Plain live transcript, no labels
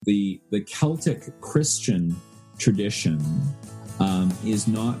The Celtic Christian tradition is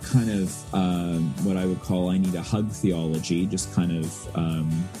not kind of what I would call I need a hug theology, just kind of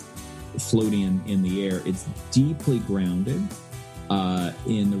floating in the air. It's deeply grounded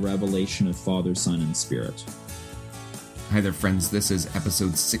in the revelation of Father, Son, and Spirit. Hi there, friends. This is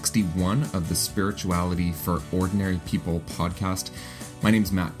episode 61 of the Spirituality for Ordinary People podcast. My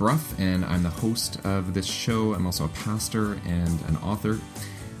name's Matt Brough, and I'm the host of this show. I'm also a pastor and an author.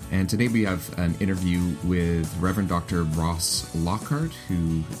 And today we have an interview with Reverend Dr. Ross Lockhart,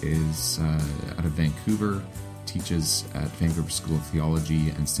 who is out of Vancouver, teaches at Vancouver School of Theology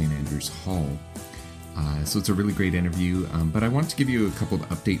and St. Andrew's Hall. So it's a really great interview, but I want to give you a couple of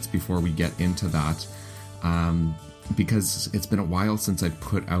updates before we get into that, because it's been a while since I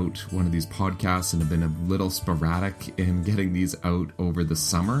put out one of these podcasts and have been a little sporadic in getting these out over the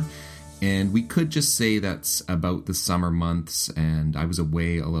summer. And we could just say that's about the summer months, and I was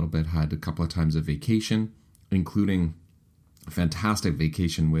away a little bit, had a couple of times of vacation, including a fantastic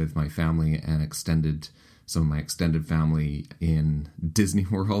vacation with my family and some of my extended family in Disney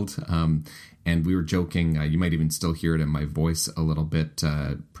World. And we were joking, you might even still hear it in my voice a little bit.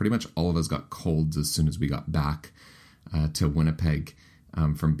 Pretty much all of us got colds as soon as we got back to Winnipeg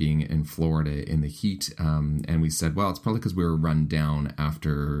from being in Florida in the heat. And we said, well, it's probably because we were run down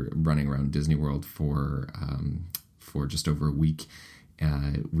after running around Disney World for just over a week.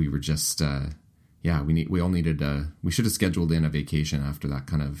 We were just, we should have scheduled in a vacation after that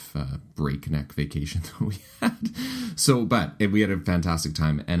kind of breakneck vacation that we had. But we had a fantastic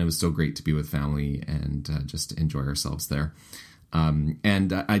time, and it was so great to be with family and just enjoy ourselves there.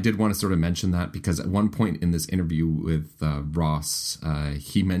 And I did want to sort of mention that because at one point in this interview with Ross,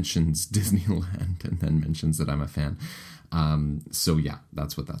 he mentions Disneyland and then mentions that I'm a fan. So yeah,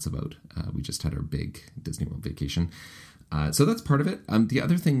 that's what that's about. We just had our big Disney World vacation. So that's part of it. The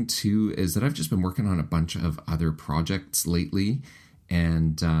other thing too is that I've just been working on a bunch of other projects lately.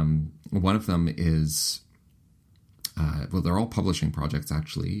 And one of them is, they're all publishing projects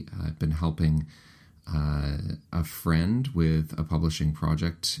actually. I've been helping a friend with a publishing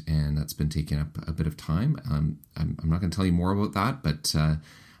project, and that's been taking up a bit of time. I'm not going to tell you more about that, but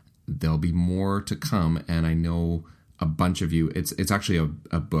there'll be more to come, and I know a bunch of you, it's actually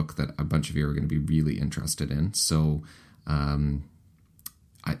a book that a bunch of you are going to be really interested in, so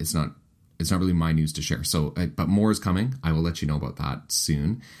it's not really my news to share, so but more is coming. I will let you know about that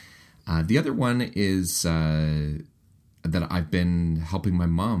soon. The other one is that I've been helping my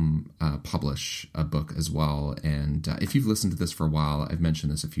mom publish a book as well. And if you've listened to this for a while, I've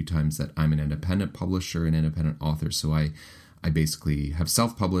mentioned this a few times that I'm an independent publisher, an independent author. So I basically have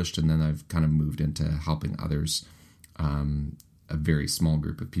self-published, and then I've kind of moved into helping others, a very small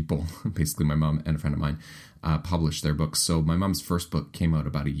group of people, basically my mom and a friend of mine, publish their books. So my mom's first book came out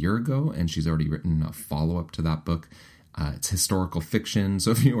about a year ago, and she's already written a follow-up to that book. It's historical fiction. So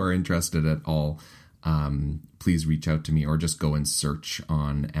if you are interested at all, please reach out to me, or just go and search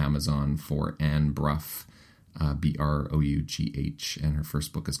on Amazon for Anne Brough, Broughh, and her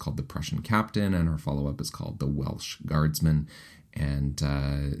first book is called The Prussian Captain, and her follow-up is called The Welsh Guardsman, and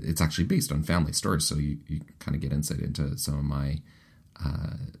it's actually based on family stories, so you kind of get insight into some of my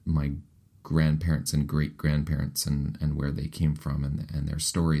grandparents and great-grandparents and where they came from and their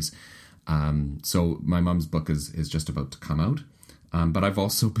stories. So my mom's book is just about to come out, but I've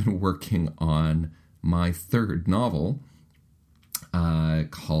also been working on my third novel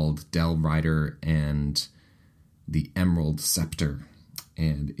called Del Rider and the Emerald Scepter.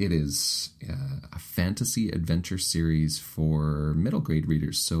 And it is a fantasy adventure series for middle grade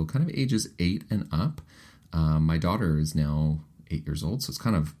readers, so kind of ages 8 and up. My daughter is now 8 years old, so it's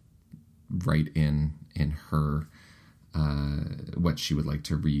kind of right in her what she would like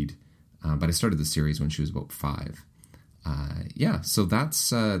to read. But I started the series when she was about 5. So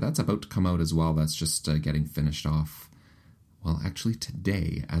that's about to come out as well. That's just getting finished off. Well, actually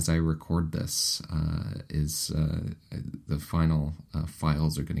today, as I record this, is the final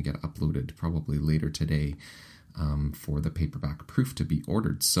files are going to get uploaded probably later today for the paperback proof to be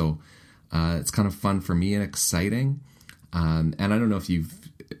ordered. So it's kind of fun for me and exciting. And I don't know if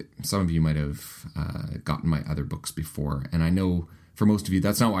some of you might have gotten my other books before, and I know for most of you,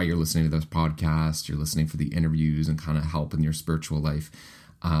 that's not why you're listening to this podcast. You're listening for the interviews and kind of help in your spiritual life.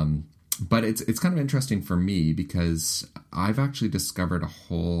 But it's kind of interesting for me because I've actually discovered a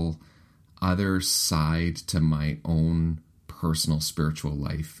whole other side to my own personal spiritual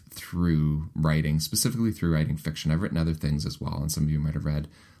life through writing, specifically through writing fiction. I've written other things as well, and some of you might have read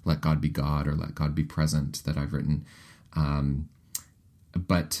Let God Be God or Let God Be Present that I've written.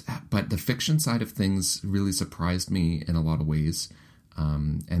 But the fiction side of things really surprised me in a lot of ways.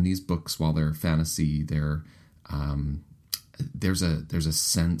 And these books, while they're fantasy, there's a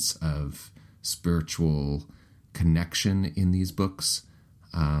sense of spiritual connection in these books.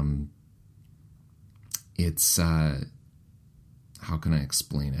 It's how can I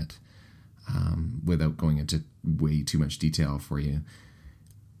explain it without going into way too much detail for you?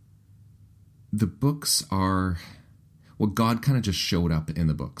 The books are, well, God kind of just showed up in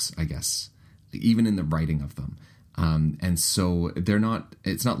the books, I guess, even in the writing of them. And so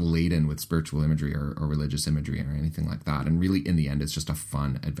it's not laden with spiritual imagery or religious imagery or anything like that. And really, in the end, it's just a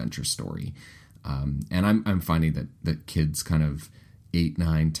fun adventure story. And I'm finding that kids kind of 8,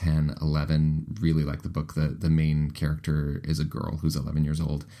 9, 10, 11 really like the book. The main character is a girl who's 11 years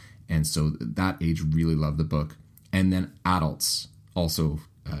old. And so that age really love the book. And then adults also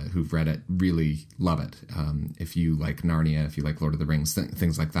who've read it really love it. If you like Narnia, if you like Lord of the Rings,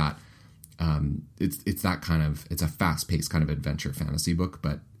 things like that. It's that kind of, it's a fast-paced kind of adventure fantasy book,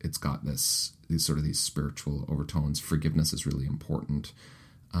 but it's got these spiritual overtones. Forgiveness is really important.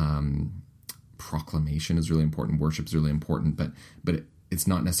 Proclamation is really important. Worship is really important, but it's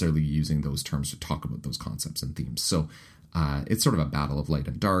not necessarily using those terms to talk about those concepts and themes. So it's sort of a battle of light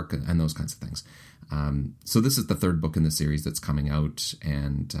and dark and those kinds of things. So this is the third book in the series that's coming out,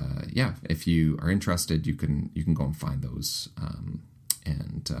 and if you are interested, you can go and find those.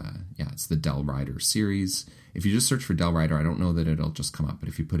 It's the Del Rider series. If you just search for Del Rider, I don't know that it'll just come up, but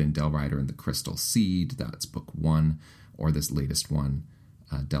if you put in Del Rider and the Crystal Seed, that's book 1, or this latest one,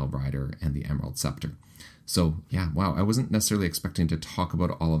 Del Rider and the Emerald Scepter. So wow, I wasn't necessarily expecting to talk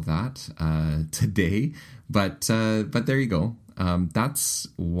about all of that today, but there you go. That's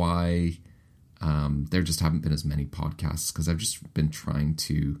why there just haven't been as many podcasts, because I've just been trying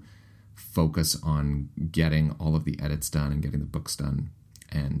to focus on getting all of the edits done and getting the books done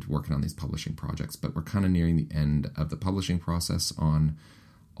and working on these publishing projects. But we're kind of nearing the end of the publishing process on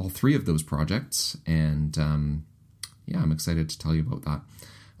all 3 of those projects, and I'm excited to tell you about that.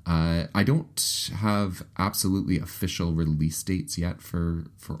 I don't have absolutely official release dates yet for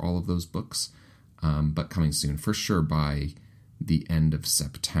all of those books, but coming soon, for sure by the end of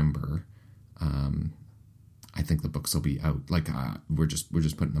September. I think the books will be out. We're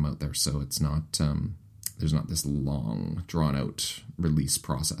just putting them out there, so it's not there's not this long drawn out release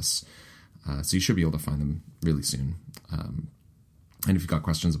process. So you should be able to find them really soon. And if you've got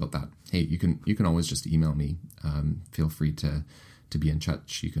questions about that, hey, you can always just email me. Feel free to be in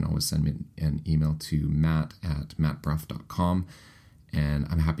touch. You can always send me an email to matt@mattbruff.com, and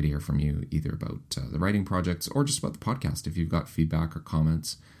I'm happy to hear from you either about the writing projects or just about the podcast. If you've got feedback or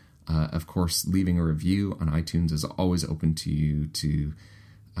comments. Of course, leaving a review on iTunes is always open to you to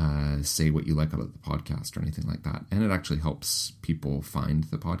say what you like about the podcast or anything like that. And it actually helps people find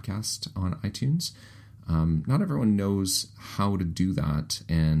the podcast on iTunes. Not everyone knows how to do that,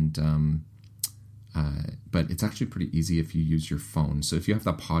 but it's actually pretty easy if you use your phone. So if you have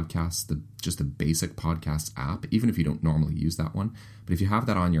the podcast, just the basic podcast app, even if you don't normally use that one, but if you have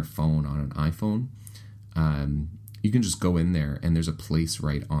that on your phone, on an iPhone, you can just go in there and there's a place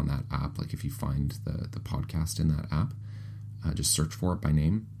right on that app. Like if you find the podcast in that app, just search for it by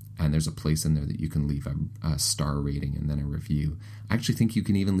name. And there's a place in there that you can leave a star rating and then a review. I actually think you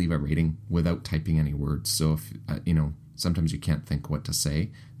can even leave a rating without typing any words. So if, sometimes you can't think what to say.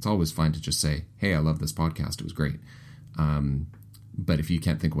 It's always fine to just say, hey, I love this podcast. It was great. But if you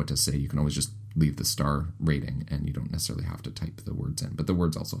can't think what to say, you can always just leave the star rating and you don't necessarily have to type the words in. But the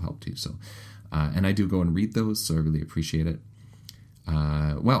words also help too. So, and I do go and read those, so I really appreciate it.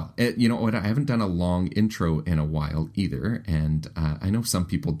 You know what? I haven't done a long intro in a while either. And I know some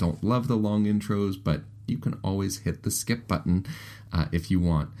people don't love the long intros, but you can always hit the skip button if you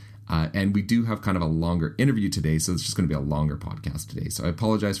want. And we do have kind of a longer interview today, so it's just going to be a longer podcast today. So I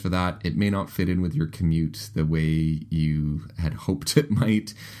apologize for that. It may not fit in with your commute the way you had hoped it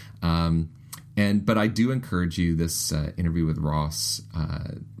might. But I do encourage you, this interview with Ross,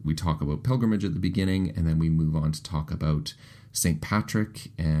 we talk about pilgrimage at the beginning, and then we move on to talk about St.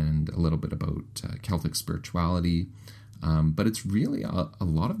 Patrick and a little bit about Celtic spirituality. But it's really a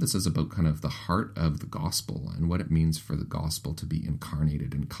lot of this is about kind of the heart of the gospel and what it means for the gospel to be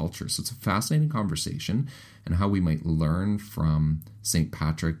incarnated in culture. So it's a fascinating conversation, and how we might learn from St.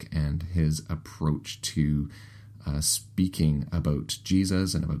 Patrick and his approach to speaking about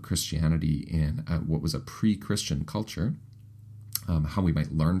Jesus and about Christianity in what was a pre-Christian culture, how we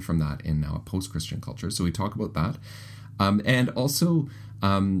might learn from that in now a post-Christian culture. So we talk about that. And also,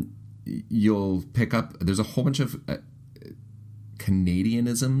 you'll pick up, there's a whole bunch of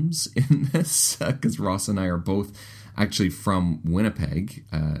Canadianisms in this, because Ross and I are both actually from Winnipeg,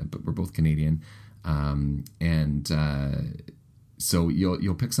 but we're both Canadian. So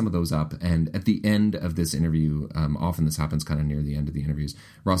you'll pick some of those up, and at the end of this interview, often this happens kind of near the end of the interviews,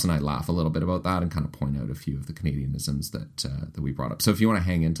 Ross and I laugh a little bit about that and kind of point out a few of the Canadianisms that we brought up. So if you want to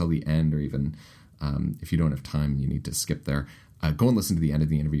hang in till the end, or even if you don't have time and you need to skip there, go and listen to the end of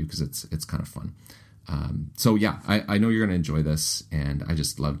the interview, because it's kind of fun. So yeah, I know you're going to enjoy this, and I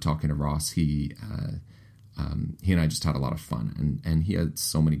just love talking to Ross. He and I just had a lot of fun, and he had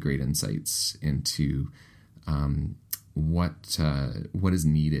so many great insights into what is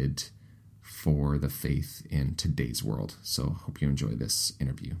needed for the faith in today's world. So hope you enjoy this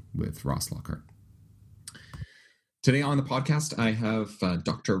interview with Ross Lockhart. Today on the podcast, I have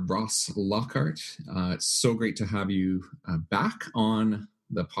Dr. Ross Lockhart. It's so great to have you back on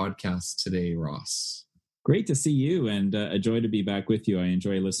the podcast today, Ross. Great to see you, and a joy to be back with you. I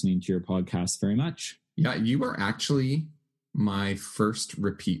enjoy listening to your podcast very much. Yeah, you are actually my first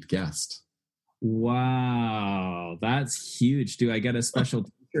repeat guest. Wow, that's huge. Do I get a special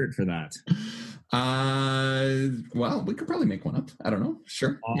t-shirt for that? Well, we could probably make one up. I don't know.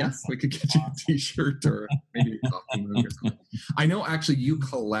 Sure. Awesome. Yes, we could get you a t-shirt, or maybe a coffee mug or something. I know actually you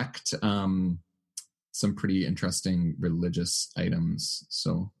collect some pretty interesting religious items.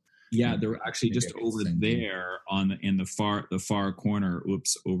 So yeah, they're actually just over there in the far corner.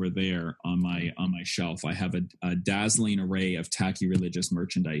 Oops, over there on my shelf. I have a dazzling array of tacky religious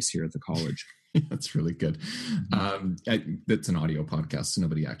merchandise here at the college. That's really good. That's an audio podcast, so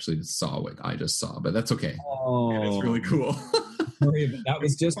nobody actually saw what I just saw, but that's okay. Oh, and it's really cool. Sorry, but that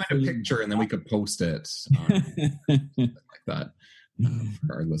was just find a picture, and then we could post it like that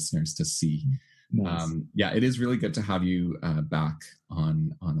for our listeners to see. Nice. Yeah, it is really good to have you back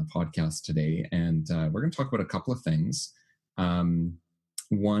on the podcast today, and we're going to talk about a couple of things.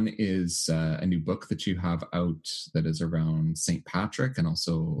 One is a new book that you have out that is around St. Patrick, and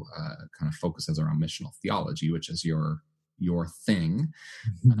also kind of focuses around missional theology, which is your thing.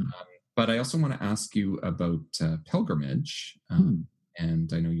 Mm-hmm. But I also want to ask you about pilgrimage,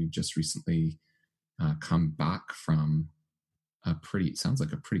 and I know you've just recently come back from sounds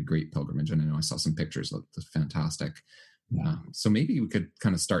like a pretty great pilgrimage, and I know I saw some pictures, looked fantastic. Yeah. So maybe we could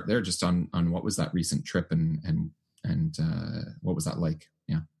kind of start there, just on what was that recent trip, and what was that like?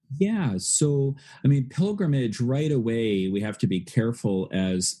 Yeah. So, I mean, pilgrimage, right away, we have to be careful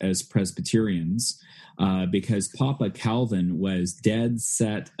as Presbyterians, because Papa Calvin was dead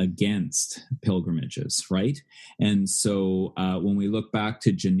set against pilgrimages, right? And so when we look back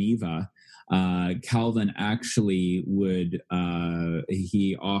to Geneva, Calvin actually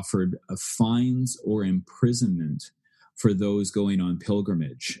he offered fines or imprisonment for those going on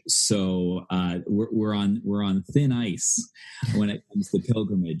pilgrimage. So we're on thin ice when it comes to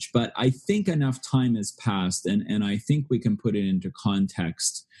pilgrimage. But I think enough time has passed, and I think we can put it into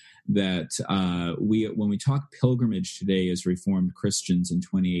context that when we talk pilgrimage today as Reformed Christians in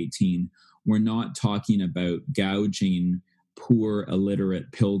 2018, we're not talking about gouging poor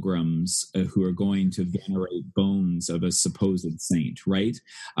illiterate pilgrims who are going to venerate bones of a supposed saint, right?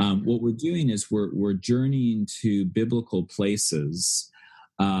 What we're doing is we're journeying to biblical places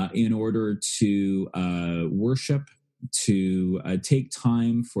in order to worship, to take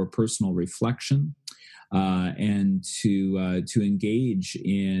time for personal reflection, and to engage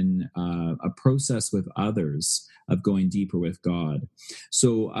in a process with others of going deeper with God.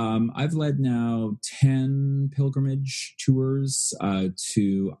 So I've led now 10 pilgrimage tours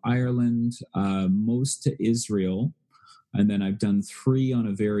to Ireland, most to Israel, and then I've done 3 on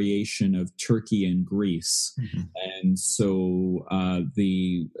a variation of Turkey and Greece. Mm-hmm. And so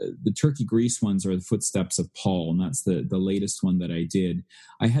the Turkey-Greece ones are the footsteps of Paul, and that's the latest one that I did.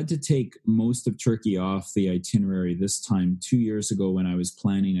 I had to take most of Turkey off the itinerary this time. 2 years ago when I was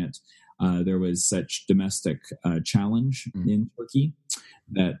planning it, there was such domestic challenge in Turkey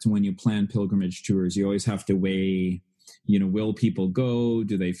that when you plan pilgrimage tours, you always have to weigh, will people go?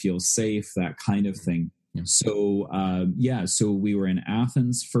 Do they feel safe? That kind of thing. Yeah. So we were in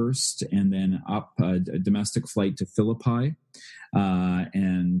Athens first, and then up a domestic flight to Philippi,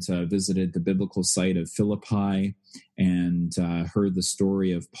 and visited the biblical site of Philippi, and heard the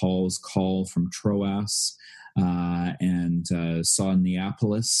story of Paul's call from Troas, and saw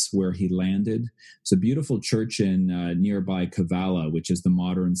Neapolis, where he landed. It's a beautiful church in nearby Kavala, which is the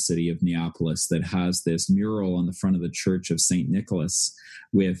modern city of Neapolis, that has this mural on the front of the church of St. Nicholas,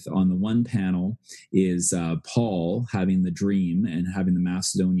 with on the one panel is Paul having the dream and having the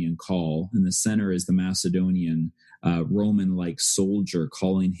Macedonian call. In the center is the Macedonian Roman-like soldier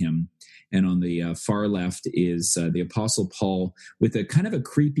calling him. And on the far left is the Apostle Paul with a kind of a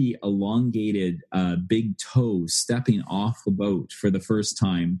creepy, elongated big toe stepping off the boat for the first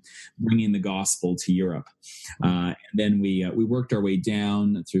time, bringing the gospel to Europe. And then we worked our way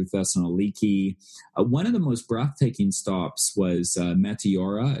down through Thessaloniki. One of the most breathtaking stops was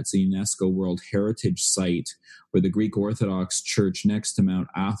Meteora. It's a UNESCO World Heritage Site where the Greek Orthodox Church next to Mount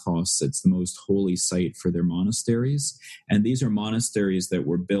Athos, it's the most holy site for their monasteries. And these are monasteries that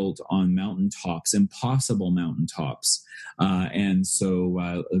were built on mountaintops, impossible mountaintops. And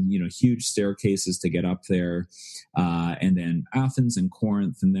so, huge staircases to get up there. And then Athens and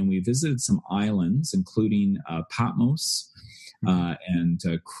Corinth. And then we visited some islands, including Patmos and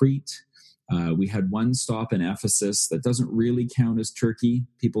Crete. We had one stop in Ephesus that doesn't really count as Turkey.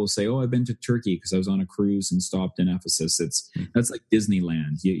 People say, "Oh, I've been to Turkey because I was on a cruise and stopped in Ephesus." That's like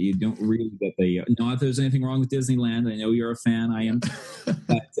Disneyland. You don't really get the. Not if there's anything wrong with Disneyland. I know you're a fan. I am.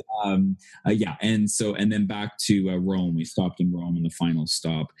 But yeah, and then back to Rome. We stopped in Rome in the final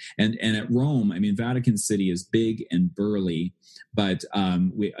stop. And at Rome, I mean, Vatican City is big and burly, but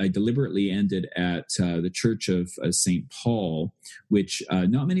I deliberately ended at the Church of St. Paul, which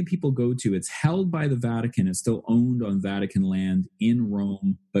not many people go to. It's held by the Vatican. It's still owned on Vatican land in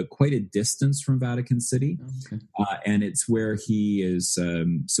Rome, but quite a distance from Vatican City. Okay. And it's where he is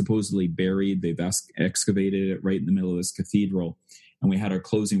supposedly buried. They've excavated it right in the middle of this cathedral. And we had our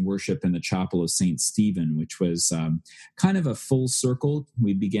closing worship in the chapel of St. Stephen, which was kind of a full circle.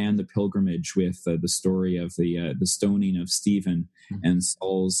 We began the pilgrimage with the story of the stoning of Stephen and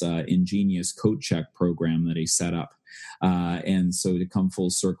Saul's ingenious coat check program that he set up. And so to come full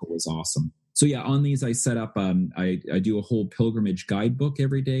circle was awesome. So yeah, on these I set up, I do a whole pilgrimage guidebook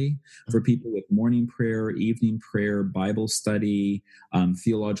every day for people with morning prayer, evening prayer, Bible study,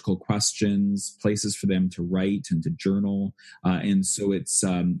 theological questions, places for them to write and to journal. And so it's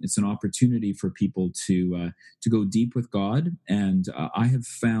an opportunity for people to go deep with God. And I have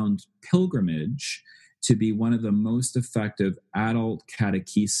found pilgrimage to be one of the most effective adult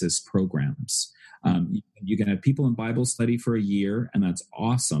catechesis programs. You can have people in Bible study for a year, and that's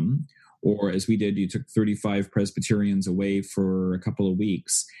awesome. Or as we did, you took 35 Presbyterians away for a couple of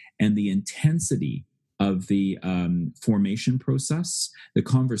weeks. And the intensity of the formation process, the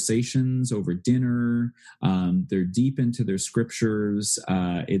conversations over dinner, they're deep into their scriptures.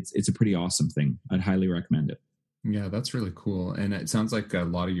 It's a pretty awesome thing. I'd highly recommend it. Yeah, that's really cool. And it sounds like a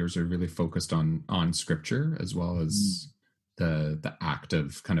lot of yours are really focused on scripture as well as the act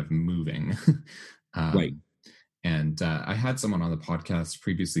of kind of moving. Right. And I had someone on the podcast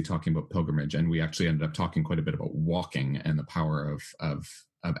previously talking about pilgrimage, and we actually ended up talking quite a bit about walking and the power of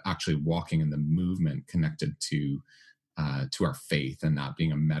actually walking and the movement connected to our faith, and that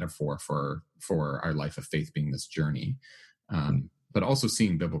being a metaphor for our life of faith being this journey. But also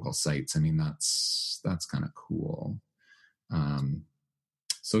seeing biblical sites. I mean, that's kind of cool.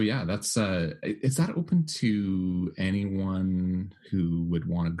 So yeah, that's is that open to anyone who would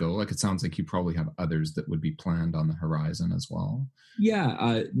want to go? Like, it sounds like you probably have others that would be planned on the horizon as well.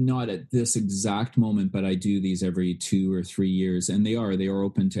 Yeah, not at this exact moment, but I do these every 2 or 3 years, and they are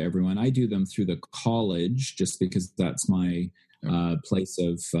open to everyone. I do them through the college just because that's my place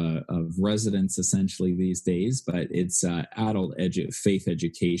of residence essentially these days, but it's adult faith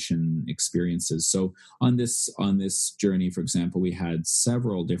education experiences. So on this journey, for example, we had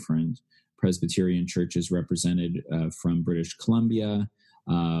several different Presbyterian churches represented from British Columbia,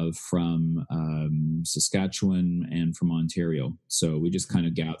 from Saskatchewan, and from Ontario. So we just kind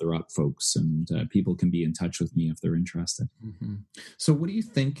of gather up folks, and people can be in touch with me if they're interested. Mm-hmm. So what do you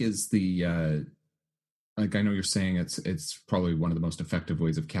think is the like, I know you're saying it's probably one of the most effective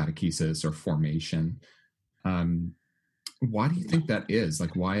ways of catechesis or formation. Why do you think that is?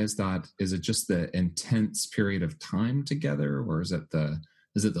 Like, why is that? Is it just the intense period of time together, or is it the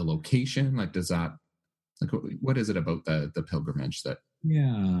location? Like, does that, like, what is it about the pilgrimage that?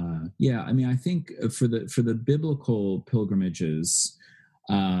 Yeah. I mean, I think for the biblical pilgrimages,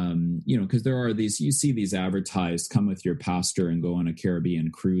 because there are these, you see these advertised, come with your pastor and go on a Caribbean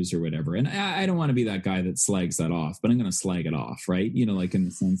cruise or whatever. And I don't want to be that guy that slags that off, but I'm going to slag it off, right? Like in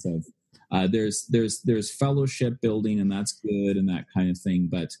the sense of there's fellowship building, and that's good and that kind of thing.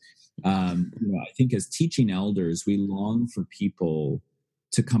 But I think as teaching elders, we long for people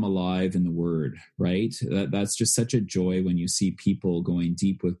to come alive in the Word, right? That's just such a joy when you see people going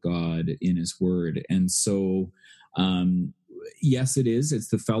deep with God in His Word. And so, yes, it is. It's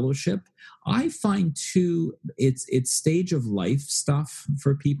the fellowship. I find too, it's stage of life stuff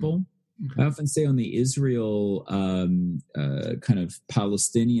for people. Okay. I often say on the Israel kind of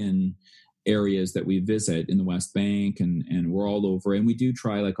Palestinian areas that we visit in the West Bank, and we're all over. And we do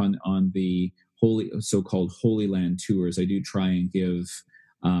try, like on the so-called Holy Land tours, I do try and give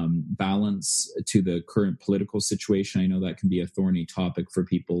balance to the current political situation. I know that can be a thorny topic for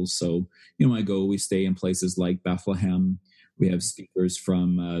people. So, we stay in places like Bethlehem. We have speakers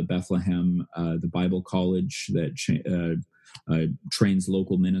from Bethlehem, the Bible College that trains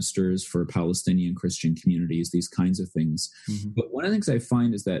local ministers for Palestinian Christian communities, these kinds of things. Mm-hmm. But one of the things I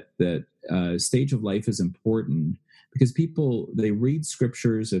find is that stage of life is important because people, they read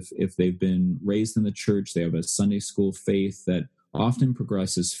scriptures if they've been raised in the church, they have a Sunday school faith that often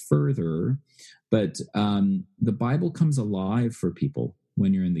progresses further, but the Bible comes alive for people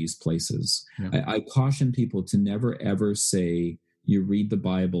when you're in these places. Yeah. I caution people to never, ever say you read the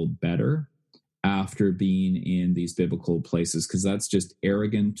Bible better after being in these biblical places, because that's just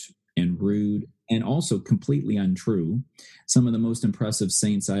arrogant and rude and also completely untrue. Some of the most impressive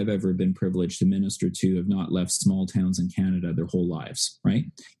saints I've ever been privileged to minister to have not left small towns in Canada their whole lives, right?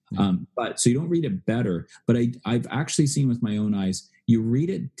 Yeah. But so you don't read it better, but I've actually seen with my own eyes, you read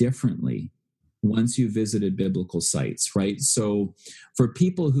it differently once you visited biblical sites, right? So for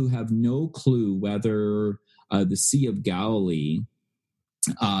people who have no clue whether the Sea of Galilee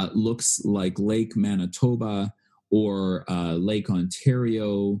looks like Lake Manitoba or Lake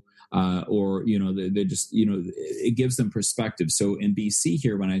Ontario, or, they just, it gives them perspective. So in BC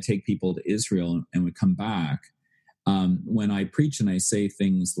here, when I take people to Israel and we come back, when I preach and I say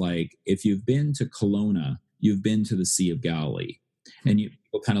things like, if you've been to Kelowna, you've been to the Sea of Galilee. And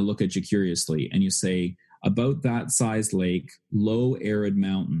people kind of look at you curiously and you say, about that size lake, low arid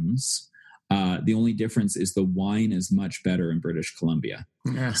mountains, the only difference is the wine is much better in British Columbia.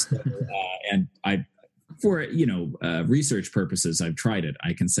 Yeah. So, and I, for research purposes, I've tried it,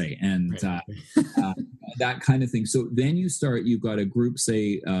 I can say, and that kind of thing. So then you've got a group,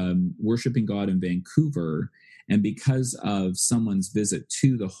 say, worshiping God in Vancouver, and because of someone's visit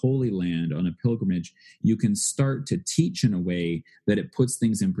to the Holy Land on a pilgrimage, you can start to teach in a way that it puts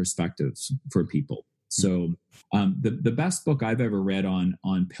things in perspective for people. So the best book I've ever read on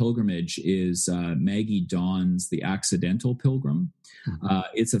pilgrimage is Maggie Dawn's The Accidental Pilgrim. Mm-hmm.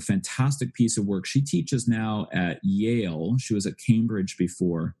 It's a fantastic piece of work. She teaches now at Yale. She was at Cambridge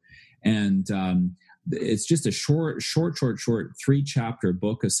before. And it's just a short 3-chapter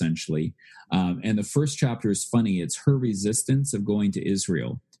book, essentially. And the first chapter is funny. It's her resistance of going to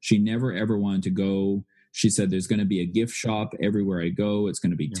Israel. She never, ever wanted to go. She said, there's going to be a gift shop everywhere I go. It's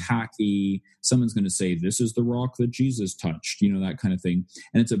going to be tacky. Someone's going to say, this is the rock that Jesus touched, that kind of thing.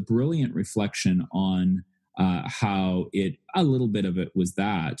 And it's a brilliant reflection on how a little bit of it was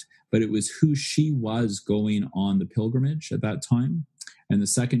that, but it was who she was going on the pilgrimage at that time. And the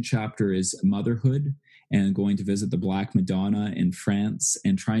second chapter is motherhood and going to visit the Black Madonna in France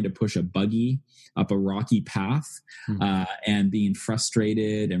and trying to push a buggy up a rocky path, and being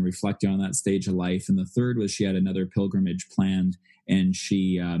frustrated and reflecting on that stage of life. And the third was she had another pilgrimage planned, and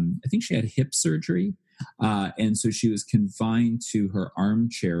she, I think she had hip surgery. And so she was confined to her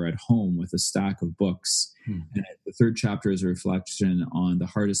armchair at home with a stack of books. And the third chapter is a reflection on the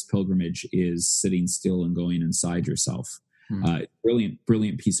hardest pilgrimage is sitting still and going inside yourself.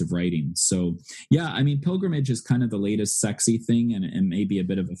 Brilliant piece of writing. So, yeah, I mean, pilgrimage is kind of the latest sexy thing and maybe a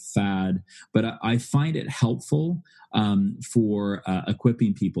bit of a fad, but I find it helpful for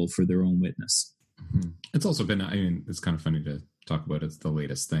equipping people for their own witness. Mm-hmm. It's also been, it's kind of funny to talk about it's the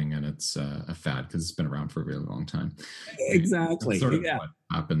latest thing and it's a fad because it's been around for a really long time. Exactly. That's sort of what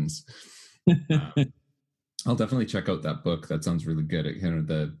happens. I'll definitely check out that book. That sounds really good.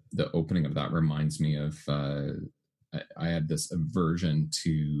 The opening of that reminds me of I had this aversion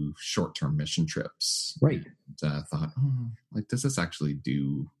to short-term mission trips. Right. And thought, does this actually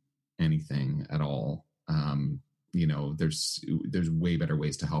do anything at all? There's way better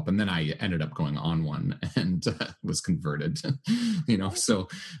ways to help. And then I ended up going on one and was converted, so,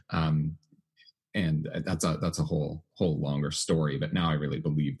 and that's a whole longer story, but now I really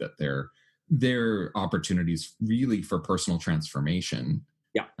believe that they're opportunities really for personal transformation.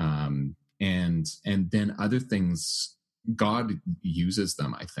 Yeah. And then other things, God uses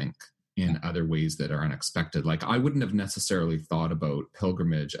them, I think, in other ways that are unexpected. Like I wouldn't have necessarily thought about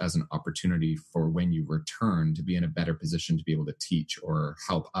pilgrimage as an opportunity for when you return to be in a better position to be able to teach or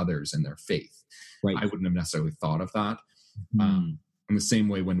help others in their faith. Right. I wouldn't have necessarily thought of that. In the same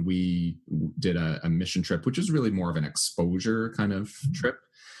way, when we did a mission trip, which is really more of an exposure kind of trip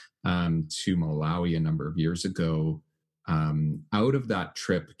to Malawi a number of years ago, out of that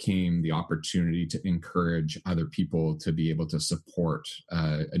trip came the opportunity to encourage other people to be able to support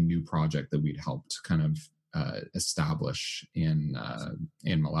a new project that we'd helped kind of establish in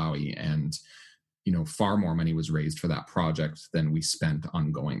Malawi, and far more money was raised for that project than we spent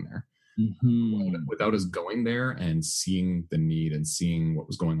on going there. Mm-hmm. Without us going there and seeing the need and seeing what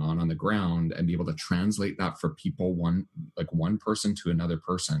was going on the ground and be able to translate that for people, one person to another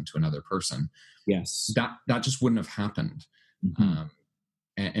person to another person, yes, that just wouldn't have happened. Mm-hmm.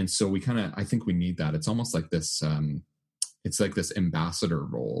 And so I think we need that. It's almost like this, it's like this ambassador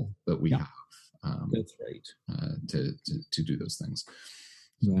role that we have. That's right. To do those things.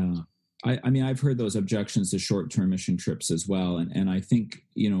 Yeah. I mean, I've heard those objections to short-term mission trips as well. And I think,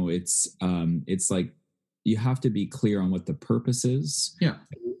 it's like you have to be clear on what the purpose is. Yeah.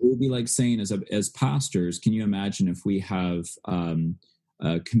 It would be like saying as pastors, can you imagine if we have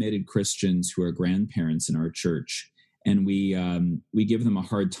committed Christians who are grandparents in our church, and we give them a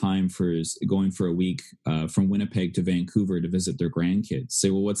hard time for going for a week from Winnipeg to Vancouver to visit their grandkids. Say,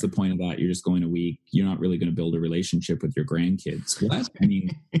 well, what's the point of that? You're just going a week. You're not really going to build a relationship with your grandkids. What? I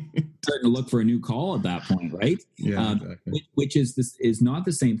mean, starting to look for a new call at that point, right? Yeah, exactly. Which is not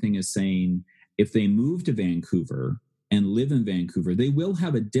the same thing as saying if they move to Vancouver and live in Vancouver, they will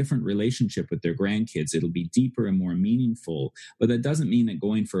have a different relationship with their grandkids. It'll be deeper and more meaningful. But that doesn't mean that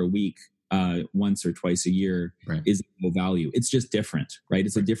going for a week once or twice a year is of no value. It's just different, right?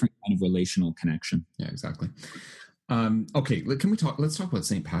 It's a different kind of relational connection. Yeah, exactly. Okay, let's talk about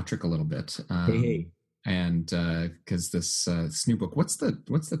St. Patrick a little bit. Hey. And because this new book, what's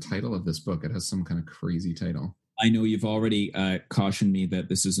the title of this book? It has some kind of crazy title. I know you've already cautioned me that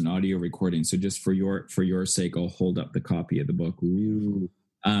this is an audio recording, so just for your sake, I'll hold up the copy of the book. Ooh.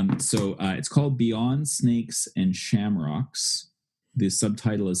 So it's called Beyond Snakes and Shamrocks. The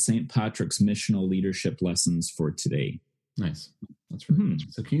subtitle is St. Patrick's Missional Leadership Lessons for Today. Nice. That's really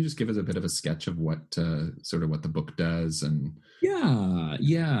good. So can you just give us a bit of a sketch of what the book does? And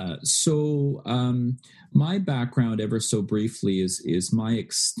Yeah. So my background, ever so briefly, is my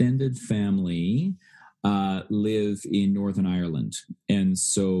extended family live in Northern Ireland. And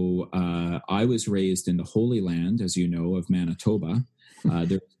so I was raised in the Holy Land, as you know, of Manitoba.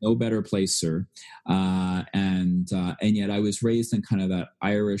 There's no better place, sir. And yet I was raised in kind of that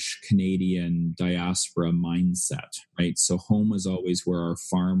Irish Canadian diaspora mindset, right? So home was always where our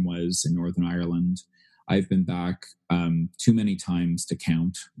farm was in Northern Ireland. I've been back too many times to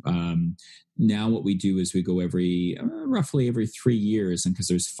count. Now what we do is we go roughly every 3 years, and because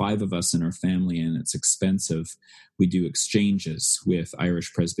there's 5 of us in our family and it's expensive, we do exchanges with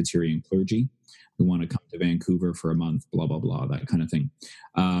Irish Presbyterian clergy who want to come to Vancouver for a month, blah, blah, blah, that kind of thing.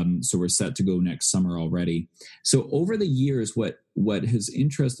 So we're set to go next summer already. So over the years, what has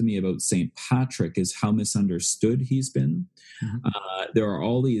interested me about St. Patrick is how misunderstood he's been. Mm-hmm. There are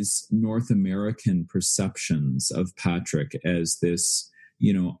all these North American perceptions of Patrick as this,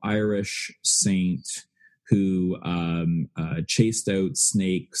 Irish saint who chased out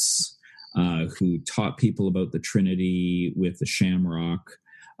snakes, who taught people about the Trinity with the shamrock,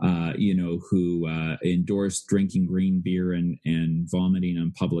 who endorsed drinking green beer and vomiting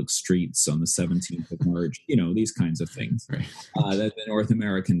on public streets on the 17th of March, these kinds of things. Right. That the North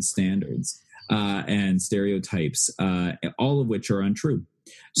American standards and stereotypes, all of which are untrue.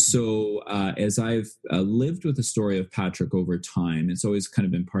 So as I've lived with the story of Patrick over time, it's always kind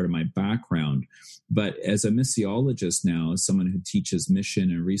of been part of my background. But as a missiologist now, as someone who teaches mission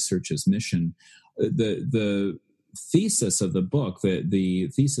and researches mission, the thesis of the book, the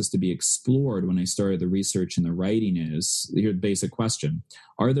thesis to be explored when I started the research and the writing is, here's the basic question: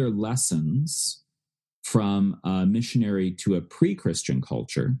 are there lessons from a missionary to a pre-Christian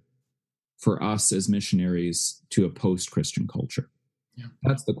culture for us as missionaries to a post-Christian culture? Yeah.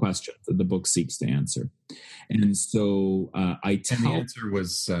 That's the question that the book seeks to answer. And so and the answer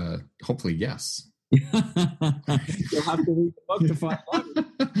was hopefully yes. You'll have to read the book to find out.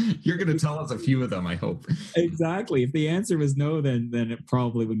 You're going to tell us a few of them, I hope. Exactly. If the answer was no, then it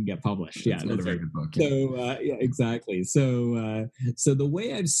probably wouldn't get published. Yeah, that's a very good book. Yeah. So exactly. So the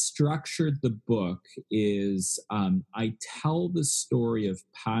way I've structured the book is I tell the story of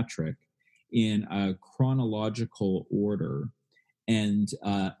Patrick in a chronological order. And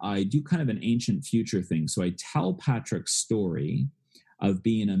I do kind of an ancient future thing. So I tell Patrick's story of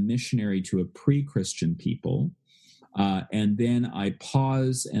being a missionary to a pre-Christian people. And then I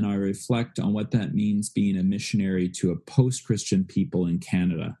pause and I reflect on what that means being a missionary to a post-Christian people in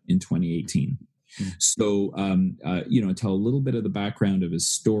Canada in 2018. Mm-hmm. So, tell a little bit of the background of his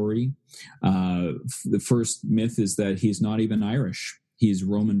story. The first myth is that he's not even Irish. He's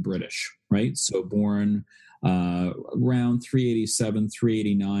Roman British, right? So born around 387,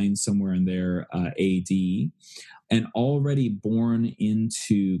 389, somewhere in there, AD, and already born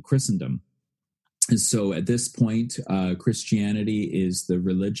into Christendom. So at this point, Christianity is the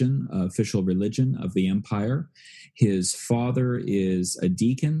religion, official religion of the empire. His father is a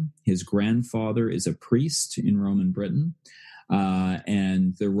deacon. His grandfather is a priest in Roman Britain.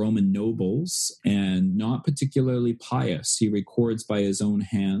 And the Roman nobles, and not particularly pious. He records by his own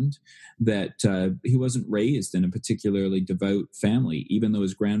hand that he wasn't raised in a particularly devout family, even though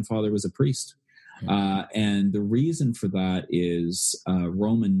his grandfather was a priest. And the reason for that is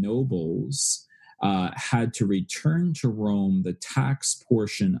Roman nobles had to return to Rome the tax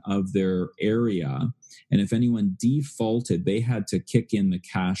portion of their area. And if anyone defaulted, they had to kick in the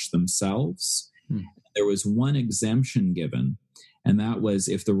cash themselves. There was one exemption given, and that was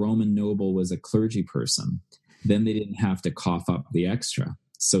if the Roman noble was a clergy person, then they didn't have to cough up the extra.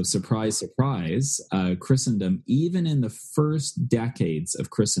 So surprise, surprise, Christendom, even in the first decades of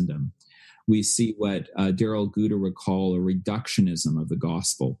Christendom, we see what Darrell Guda would call a reductionism of the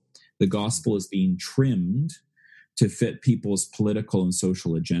gospel. The gospel is being trimmed to fit people's political and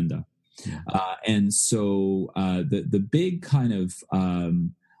social agenda. And so the big kind of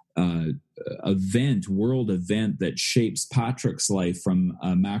world event that shapes Patrick's life from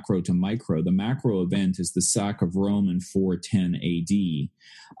macro to micro. The macro event is the sack of Rome in 410 AD.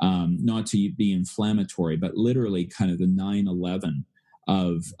 Not to be inflammatory, but literally kind of the 9/11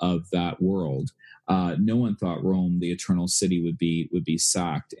 of that world. No one thought Rome, the eternal city, would be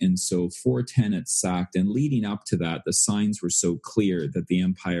sacked. And so 410 it's sacked. And leading up to that, the signs were so clear that the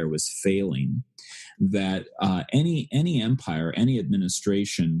empire was failing, that any empire, any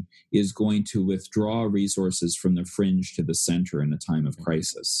administration is going to withdraw resources from the fringe to the center in a time of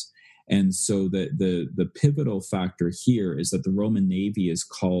crisis. And so the pivotal factor here is that the Roman Navy is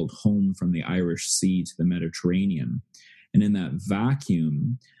called home from the Irish Sea to the Mediterranean. And in that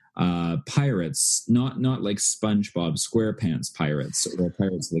vacuum, pirates, not like SpongeBob SquarePants pirates or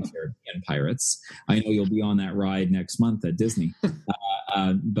Pirates of the Caribbean pirates. I know you'll be on that ride next month at Disney.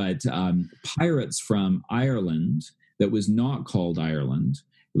 But pirates from Ireland that was not called Ireland.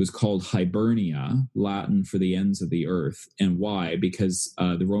 It was called Hibernia, Latin for the ends of the earth. And why? Because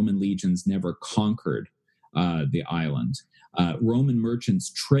the Roman legions never conquered the island. Roman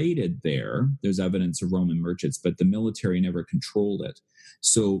merchants traded there. There's evidence of Roman merchants, but the military never controlled it.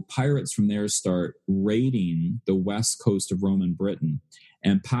 So pirates from there start raiding the west coast of Roman Britain.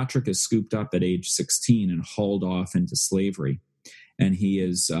 And Patrick is scooped up at age 16 and hauled off into slavery. And he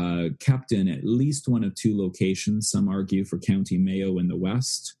is kept in at least one of two locations. Some argue for County Mayo in the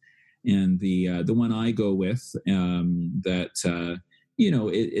west. And the one I go with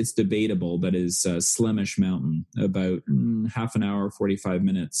it's debatable, but is Slemish Mountain, about half an hour, 45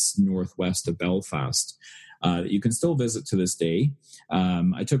 minutes northwest of Belfast. You can still visit to this day.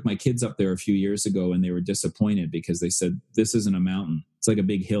 I took my kids up there a few years ago, and they were disappointed because they said, this isn't a mountain. It's like a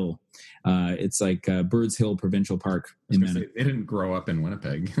big hill. It's like Birds Hill Provincial Park in Manitoba. They didn't grow up in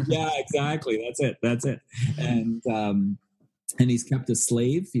Winnipeg. Yeah, exactly. That's it. And he's kept a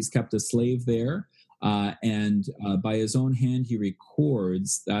slave. He's kept a slave there. And by his own hand, he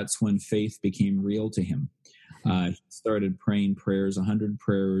records that's when faith became real to him. He started praying prayers, 100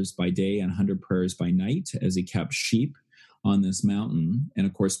 prayers by day and 100 prayers by night as he kept sheep on this mountain. And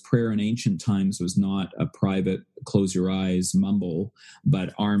of course, prayer in ancient times was not a private, close your eyes, mumble,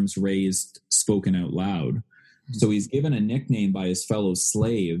 but arms raised, spoken out loud. So he's given a nickname by his fellow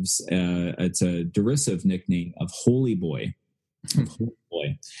slaves. It's a derisive nickname of Holy Boy.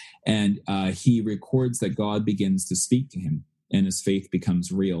 And he records that God begins to speak to him and his faith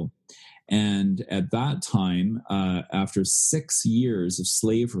becomes real. And at that time, after 6 years of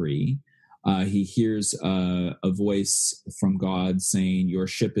slavery, he hears a voice from God saying, your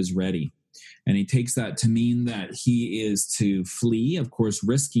ship is ready. And he takes that to mean that he is to flee, of course,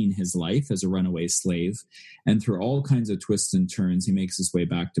 risking his life as a runaway slave. And through all kinds of twists and turns, he makes his way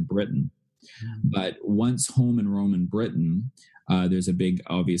back to Britain. But once home in Roman Britain, there's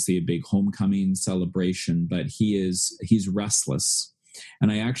obviously a big homecoming celebration, but he's restless.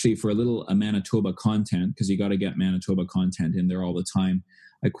 And I actually, for a little Manitoba content, because you got to get Manitoba content in there all the time,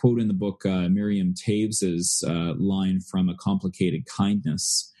 I quote in the book Miriam Taves's line from A Complicated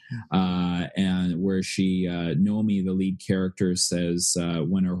Kindness, and where she, Nomi, the lead character, says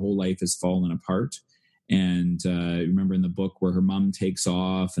when her whole life has fallen apart. And remember in the book where her mom takes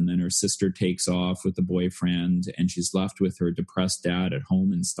off and then her sister takes off with the boyfriend and she's left with her depressed dad at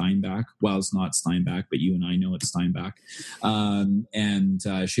home in Steinbach. Well, it's not Steinbach, but you and I know it's Steinbach. And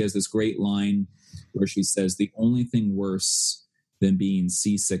she has this great line where she says, the only thing worse than being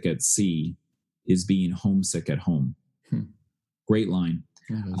seasick at sea is being homesick at home. Great line.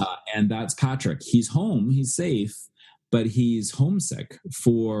 And that's Patrick. He's home, he's safe, but he's homesick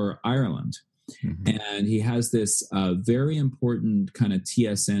for Ireland. And he has this very important kind of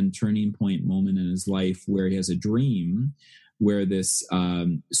TSN turning point moment in his life where he has a dream where this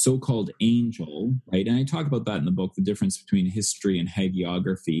so-called angel, right? And I talk about that in the book, the difference between history and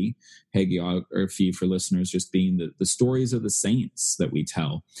hagiography. Hagiography, for listeners, just being the stories of the saints that we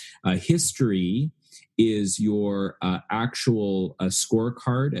tell. History is your actual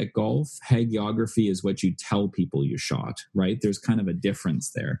scorecard at golf. Hagiography is what you tell people you shot, right? There's kind of a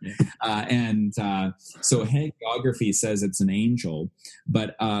difference there. So hagiography says it's an angel,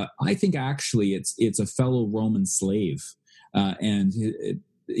 but I think actually it's a fellow Roman slave. And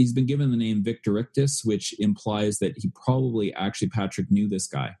he's been given the name Victorictus, which implies that he probably actually, Patrick knew this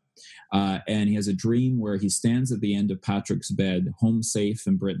guy. And he has a dream where he stands at the end of Patrick's bed, home safe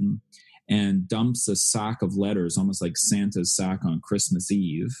in Britain, and dumps a sack of letters, almost like Santa's sack on Christmas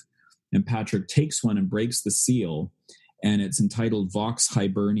Eve. And Patrick takes one and breaks the seal, and it's entitled Vox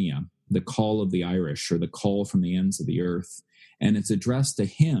Hibernia, the call of the Irish, or the call from the ends of the earth. And it's addressed to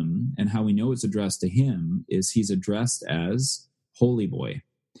him, and how we know it's addressed to him is he's addressed as Holy Boy.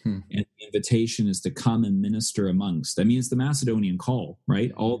 And the invitation is to come and minister amongst. I mean, it's the Macedonian call,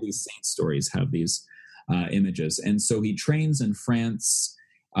 right? All these saint stories have these images. And so he trains in France,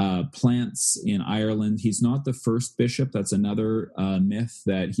 plants in Ireland. He's not the first bishop. That's another myth,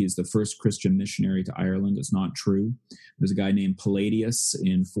 that he's the first Christian missionary to Ireland. It's not true. There's a guy named Palladius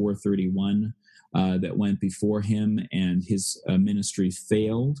in 431 that went before him, and his ministry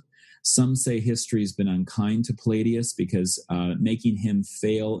failed. Some say history's been unkind to Palladius because making him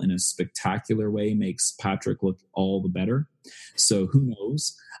fail in a spectacular way makes Patrick look all the better. So who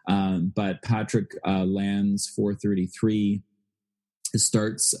knows? But Patrick lands 433,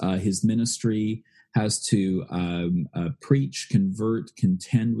 starts his ministry, has to preach, convert,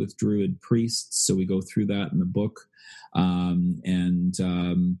 contend with Druid priests. So we go through that in the book.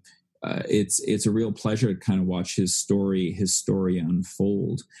 It's a real pleasure to kind of watch his story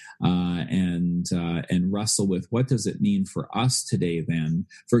unfold, and wrestle with what does it mean for us today then.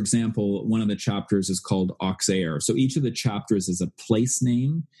 For example, one of the chapters is called Auxerre. So each of the chapters is a place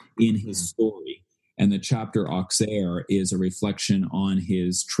name in his story. And the chapter Auxerre is a reflection on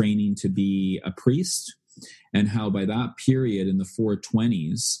his training to be a priest, and how by that period in the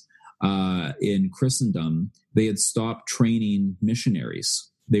 420s in Christendom, they had stopped training missionaries.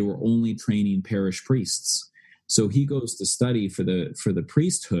 They were only training parish priests. So he goes to study for the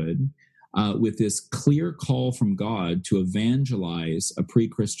priesthood with this clear call from God to evangelize a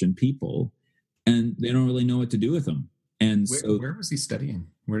pre-Christian people, and they don't really know what to do with them. And where was he studying?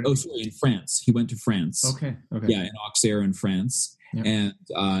 In France. He went to France. Okay. Yeah, in Auxerre in France. Yep.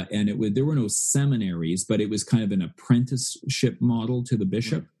 And there were no seminaries, but it was kind of an apprenticeship model to the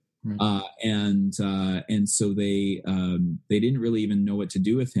bishop. Right. And so they didn't really even know what to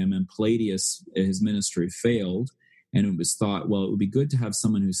do with him. And Palladius, his ministry failed, and it was thought, well, it would be good to have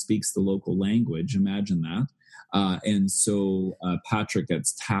someone who speaks the local language. Imagine that. And so Patrick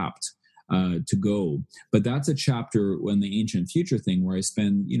gets tapped to go. But that's a chapter in the Ancient Future thing where I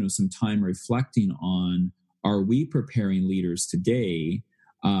spend, some time reflecting on, are we preparing leaders today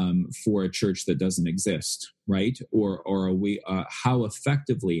for a church that doesn't exist, right? Or are we? How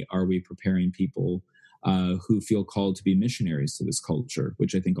effectively are we preparing people who feel called to be missionaries to this culture,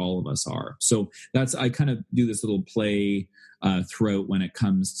 which I think all of us are? So I kind of do this little play throughout when it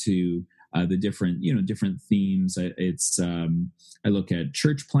comes to the different themes. I look at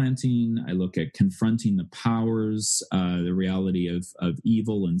church planting. I look at confronting the powers, the reality of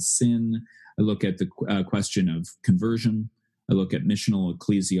evil and sin. I look at the question of conversion. I look at missional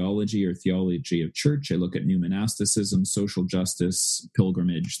ecclesiology or theology of church. I look at new monasticism, social justice,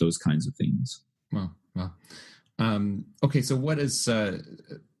 pilgrimage, those kinds of things. Wow. Okay, so what is,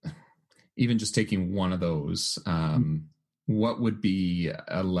 even just taking one of those, what would be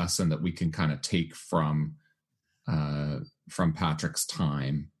a lesson that we can kind of take from Patrick's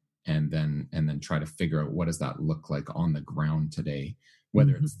time and then try to figure out what does that look like on the ground today?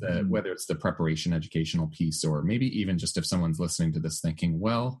 Whether it's the preparation educational piece, or maybe even just if someone's listening to this thinking,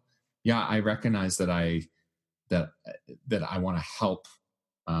 well, yeah, I recognize that I want to help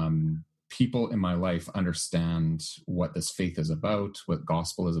people in my life understand what this faith is about, what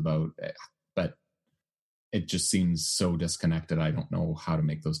gospel is about, but it just seems so disconnected. I don't know how to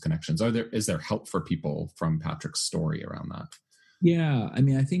make those connections. Is there help for people from Patrick's story around that? Yeah, I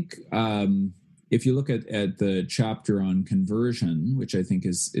mean, I think if you look at the chapter on conversion, which I think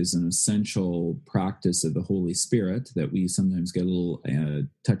is an essential practice of the Holy Spirit that we sometimes get a little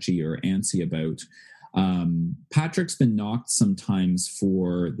touchy or antsy about, Patrick's been knocked sometimes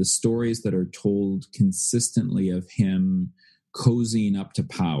for the stories that are told consistently of him cozying up to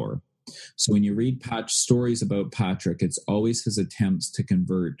power. So when you read stories about Patrick, it's always his attempts to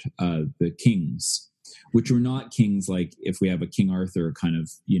convert the kings, which were not kings like if we have a King Arthur kind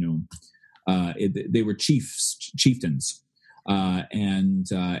of, they were chieftains. And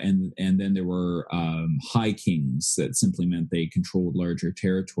then there were high kings that simply meant they controlled larger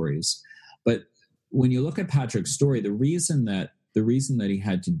territories. But when you look at Patrick's story, the reason that he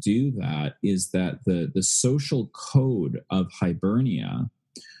had to do that is that the social code of Hibernia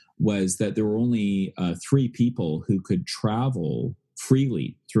was that there were only 3 people who could travel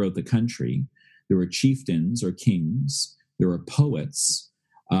freely throughout the country. There were chieftains or kings, there were poets,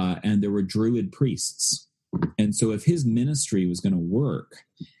 and there were druid priests. And so if his ministry was going to work,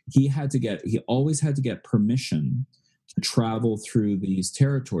 he always had to get permission to travel through these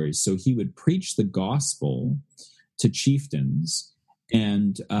territories. So he would preach the gospel to chieftains,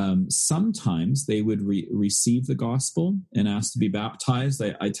 and sometimes they would receive the gospel and ask to be baptized.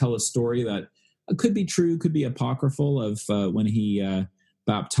 I tell a story that could be true, could be apocryphal, of when he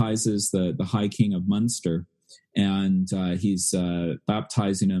baptizes the High King of Munster. And he's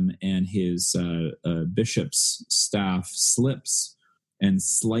baptizing him, and his bishop's staff slips and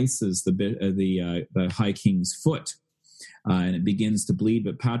slices the High King's foot, and it begins to bleed.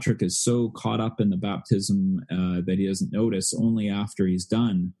 But Patrick is so caught up in the baptism that he doesn't notice. Only after he's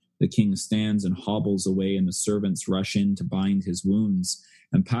done, the king stands and hobbles away, and the servants rush in to bind his wounds.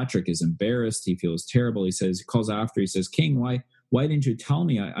 And Patrick is embarrassed. He feels terrible. He calls after. He says, "King, why didn't you tell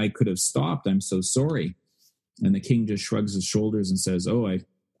me? I could have stopped. I'm so sorry." And the king just shrugs his shoulders and says, "Oh, I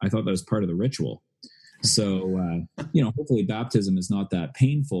thought that was part of the ritual." So, hopefully baptism is not that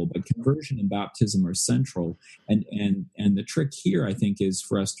painful, but conversion and baptism are central. And the trick here, I think, is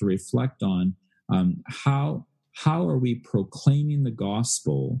for us to reflect on how are we proclaiming the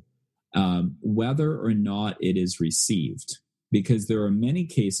gospel, whether or not it is received. Because there are many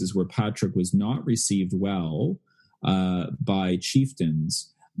cases where Patrick was not received well by chieftains,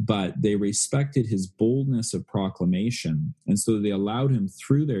 but they respected his boldness of proclamation. And so they allowed him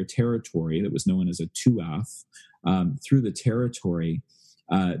through their territory that was known as a tuath, through the territory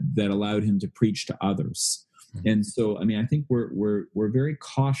that allowed him to preach to others. Mm-hmm. And so, I think we're very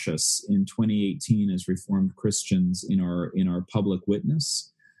cautious in 2018 as Reformed Christians in our public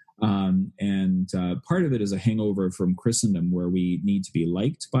witness. And part of it is a hangover from Christendom, where we need to be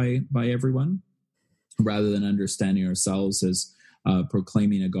liked by everyone, rather than understanding ourselves as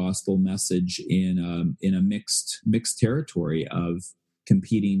proclaiming a gospel message in a mixed territory of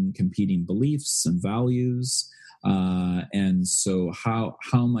competing beliefs and values. And so how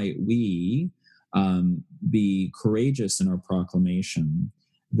might we be courageous in our proclamation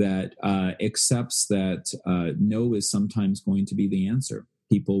that accepts that no is sometimes going to be the answer?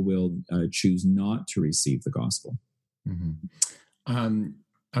 People will choose not to receive the gospel. Mm-hmm.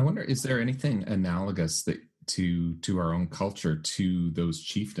 I wonder, is there anything analogous to our own culture, to those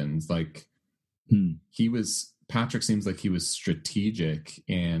chieftains? Like, Patrick seems like he was strategic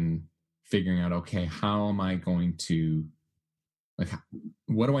in figuring out, okay, how am I going to,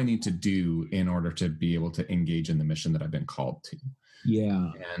 what do I need to do in order to be able to engage in the mission that I've been called to?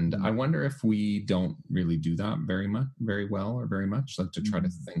 Yeah. And I wonder if we don't really do that very well, or like to try to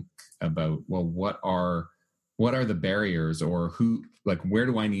think about, well, what are the barriers, or where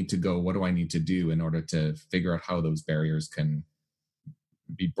do I need to go? What do I need to do in order to figure out how those barriers can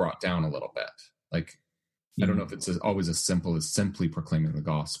be brought down a little bit? I don't know if it's always as simple as simply proclaiming the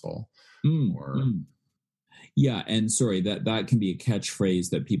gospel. Yeah, and sorry, that can be a catchphrase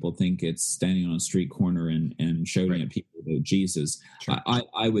that people think it's standing on a street corner and shouting at people about Jesus. Sure.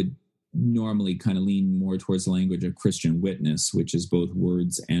 I would normally kind of lean more towards the language of Christian witness, which is both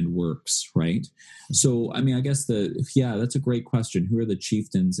words and works, right? Mm-hmm. So, I guess that's a great question. Who are the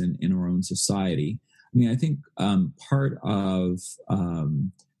chieftains in our own society? I think part of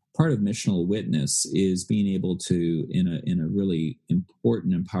missional witness is being able to, in a really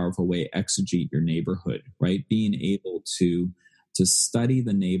important and powerful way, exegete your neighborhood, right? Being able to study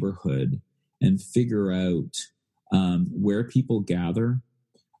the neighborhood and figure out where people gather,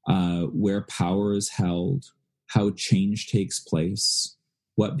 where power is held, how change takes place,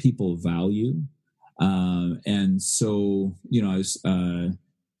 what people value. And so, I was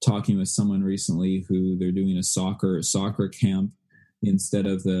talking with someone recently who they're doing a soccer camp instead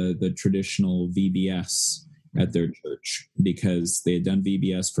of the traditional VBS at their church, because they had done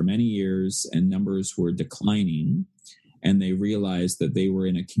VBS for many years and numbers were declining. And they realized that they were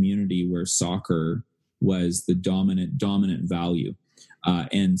in a community where soccer was the dominant value.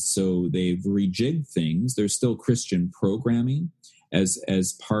 And so they've rejigged things. There's still Christian programming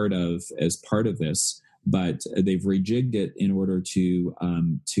as part of this, but they've rejigged it in order to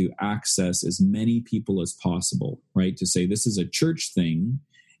access as many people as possible, right? To say this is a church thing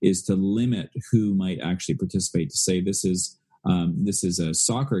is to limit who might actually participate. To say this is a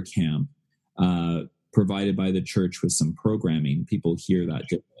soccer camp provided by the church with some programming. People hear that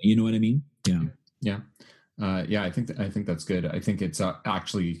differently. You know what I mean? Yeah. I think that's good. I think it's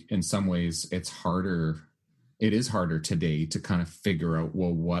actually, in some ways, it's harder. It is harder today to kind of figure out,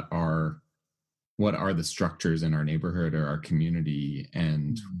 well, what are the structures in our neighborhood or our community,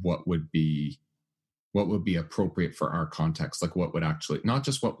 and what would be appropriate for our context. Like what would actually, not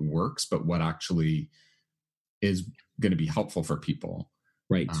just what works, but what actually is going to be helpful for people.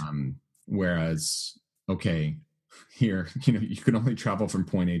 Right. Whereas, okay, here, you can only travel from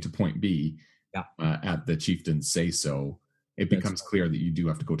point A to point B. Yeah. At the chieftain's say so, it becomes clear that you do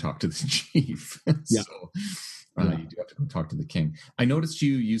have to go talk to the chief. Yeah. You do have to go talk to the king. I noticed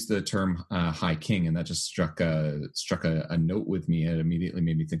you used the term high king, and that just struck a note with me. It immediately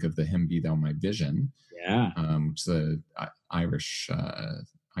made me think of the hymn "Be Thou My Vision," which is an Irish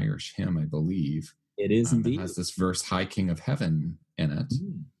hymn, I believe. It is indeed. It has this verse, "High King of Heaven," in it,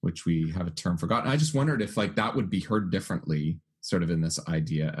 which we have a term forgotten. I just wondered if that would be heard differently, sort of in this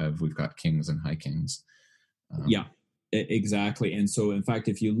idea of we've got kings and high kings. Yeah, exactly. And so, in fact,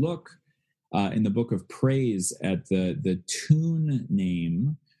 if you look in the Book of Praise at the tune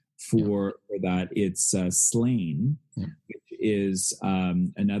name for that, it's Slain, which is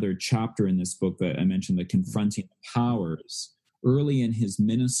another chapter in this book that I mentioned, the Confronting the Powers. Early in his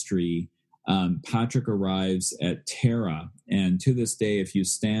ministry, Patrick arrives at Tara, and to this day, if you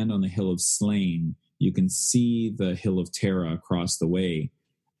stand on the hill of Slain, you can see the hill of Tara across the way.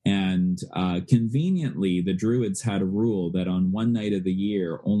 And conveniently, the Druids had a rule that on one night of the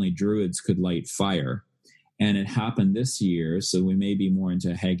year, only Druids could light fire. And it happened this year, so we may be more into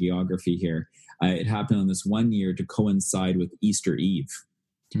hagiography here. It happened on this one year to coincide with Easter Eve.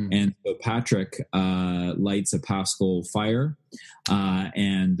 And so Patrick lights a paschal fire,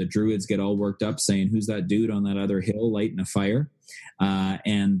 and the Druids get all worked up saying, who's that dude on that other hill lighting a fire?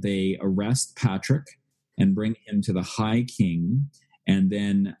 And they arrest Patrick and bring him to the High King. And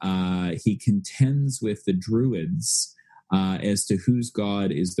then he contends with the Druids as to whose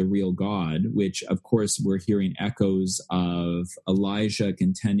God is the real God, which, of course, we're hearing echoes of Elijah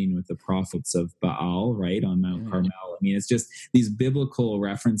contending with the prophets of Baal, right, on Mount Carmel. I mean, it's just these biblical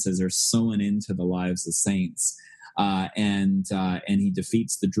references are sewn into the lives of saints. And he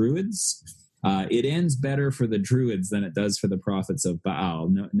defeats the Druids. It ends better for the Druids than it does for the prophets of Baal.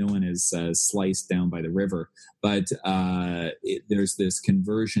 No one is sliced down by the river, but there's this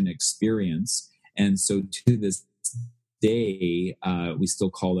conversion experience. And so to this day, we still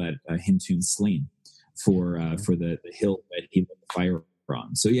call that Hintun Slain for the hill that he lit the fire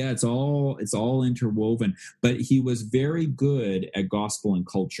on. So yeah, it's all interwoven. But he was very good at gospel and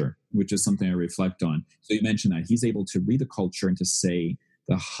culture, which is something I reflect on. So you mentioned that he's able to read the culture and to say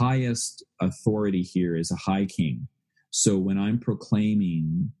the highest authority here is a high king. So when I'm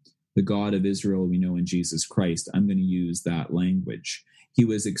proclaiming the God of Israel we know in Jesus Christ, I'm going to use that language. He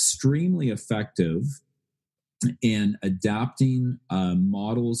was extremely effective in adapting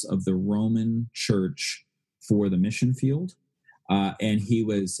models of the Roman church for the mission field. And he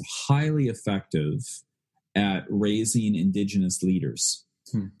was highly effective at raising indigenous leaders.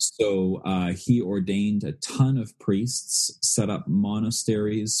 So he ordained a ton of priests, set up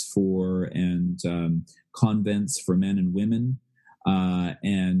monasteries and convents for men and women,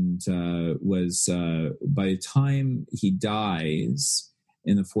 and was by the time he dies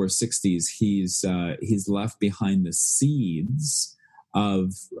in the 460s, he's left behind the seeds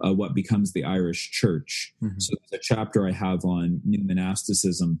of what becomes the Irish Church. So there's a chapter I have on new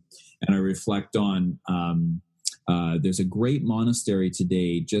monasticism, and I reflect on. There's a great monastery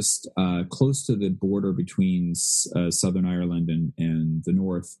today just close to the border between Southern Ireland and the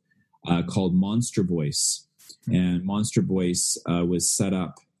north called Monsterboice. And Monsterboice was set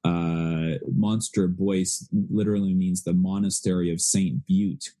up. Monsterboice literally means the monastery of St.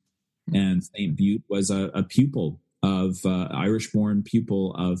 Bute. And St. Bute was a pupil of Irish-born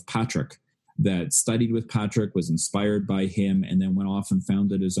pupil of Patrick that studied with Patrick, was inspired by him, and then went off and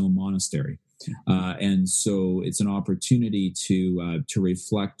founded his own monastery. And so it's an opportunity to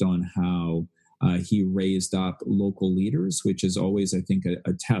reflect on how he raised up local leaders, which is always, I think,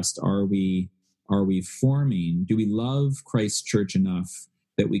 a test. Are we do we love Christ's church enough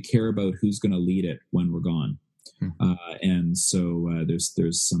that we care about who's going to lead it when we're gone? And so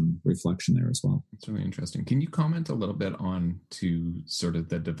there's some reflection there as well. It's really interesting. Can you comment a little bit on to sort of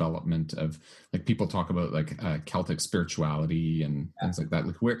the development of, like, people talk about like Celtic spirituality and things like that?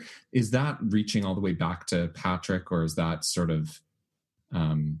 Like, where is that reaching all the way back to Patrick, or is that sort of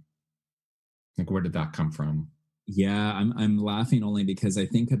like, where did that come from? Yeah, I'm laughing only because I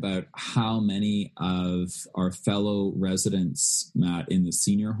think about how many of our fellow residents, Matt, in the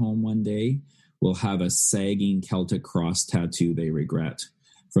senior home one day will have a sagging Celtic cross tattoo they regret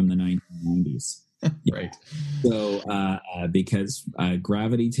from the 1990s. Right. So, because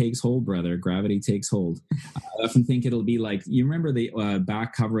gravity takes hold, brother. Gravity takes hold. I often think it'll be like, you remember the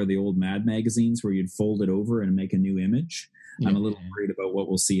back cover of the old Mad magazines where you'd fold it over and make a new image? Yeah. I'm a little worried about what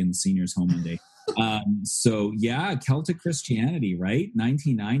we'll see in the seniors' home one day. So, yeah, Celtic Christianity, right?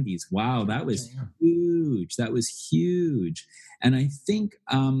 1990s. Wow, that was huge. That was huge. And I think,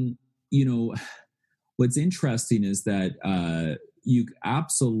 what's interesting is that you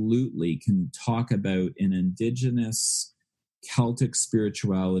absolutely can talk about an indigenous Celtic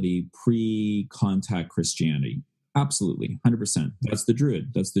spirituality pre-contact Christianity. Absolutely, 100%. That's the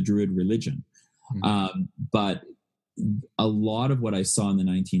Druid religion. Mm-hmm. But a lot of what I saw in the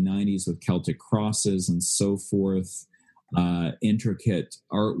 1990s with Celtic crosses and so forth, intricate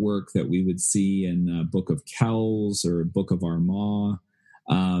artwork that we would see in Book of Kells or Book of Armagh,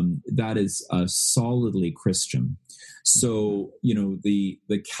 that is solidly Christian. So, the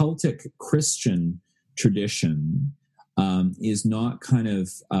Celtic Christian tradition is not kind of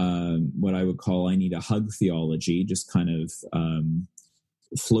what I would call I need a hug theology, just kind of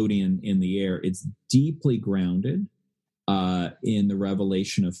floating in the air. It's deeply grounded in the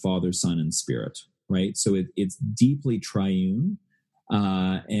revelation of Father, Son, and Spirit, right? So it's deeply triune.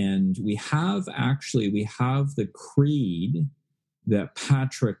 And we have the creed that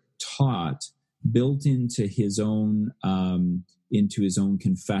Patrick taught built into his own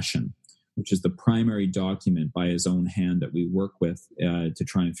confession, which is the primary document by his own hand that we work with to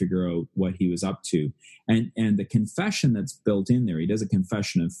try and figure out what he was up to. And the confession that's built in there, he does a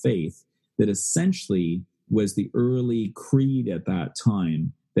confession of faith that essentially was the early creed at that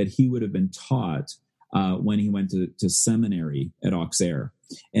time that he would have been taught when he went to seminary at Auxerre.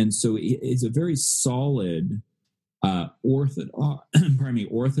 And so it's a very solid Orthodox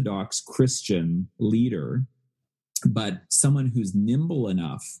Christian leader, but someone who's nimble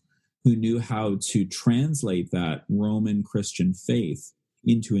enough, who knew how to translate that Roman Christian faith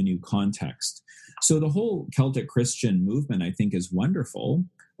into a new context. So the whole Celtic Christian movement, I think, is wonderful.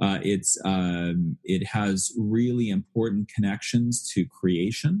 It has really important connections to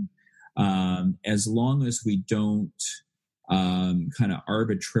creation. As long as we don't kind of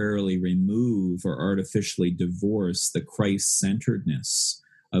arbitrarily remove or artificially divorce the Christ-centeredness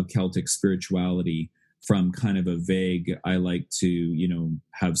of Celtic spirituality from kind of a vague, I like to,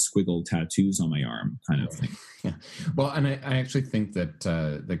 have squiggle tattoos on my arm kind of thing. Yeah. Well, and I actually think that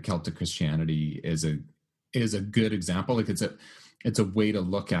the Celtic Christianity is a good example. Like it's a way to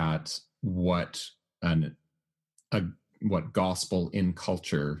look at what gospel in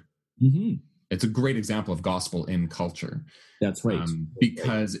culture. Mm-hmm. It's a great example of gospel in culture. That's right.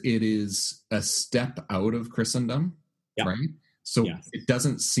 Because it is a step out of Christendom, right? So It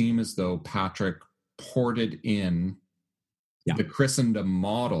doesn't seem as though Patrick ported in the Christendom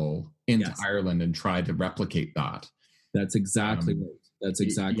model into Ireland and tried to replicate that. That's exactly right. That's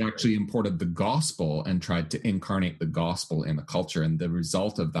exactly he actually imported the gospel and tried to incarnate the gospel in the culture, and the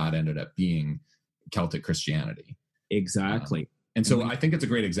result of that ended up being Celtic Christianity. Exactly. And so I think it's a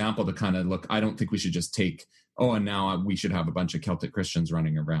great example to kind of look. I don't think we should just take, and now we should have a bunch of Celtic Christians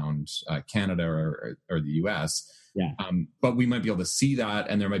running around Canada or the US. Yeah. But we might be able to see that,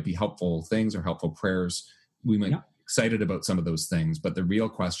 and there might be helpful things or helpful prayers. We might be excited about some of those things. But the real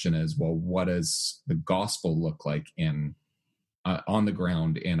question is, well, what does the gospel look like on the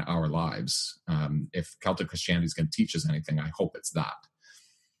ground in our lives? If Celtic Christianity is going to teach us anything, I hope it's that.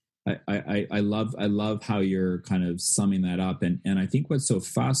 I love how you're kind of summing that up. And I think what's so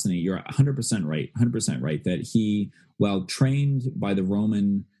fascinating, you're 100% right, that he, while trained by the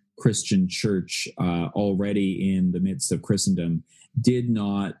Roman Christian church already in the midst of Christendom, did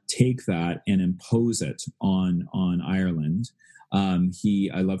not take that and impose it on Ireland.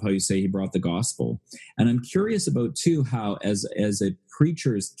 I love how you say he brought the gospel. And I'm curious about too, how as a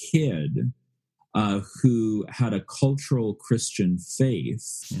preacher's kid, who had a cultural Christian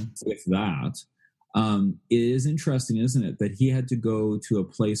faith with that. It is interesting, isn't it, that he had to go to a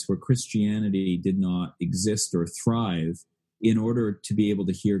place where Christianity did not exist or thrive in order to be able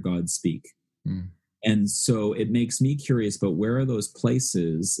to hear God speak. Mm. And so it makes me curious about where are those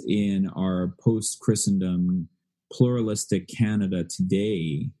places in our post-Christendom pluralistic Canada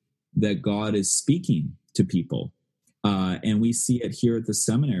today that God is speaking to people. And we see it here at the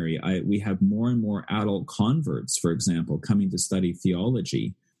seminary. We have more and more adult converts, for example, coming to study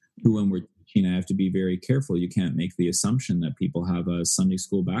theology, who, when we're teaching, I have to be very careful. You can't make the assumption that people have a Sunday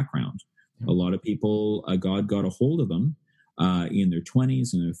school background. A lot of people, God got a hold of them in their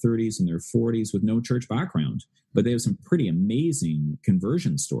 20s and their 30s and their 40s with no church background. But they have some pretty amazing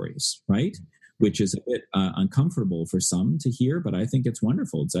conversion stories, right? Which is a bit uncomfortable for some to hear, but I think it's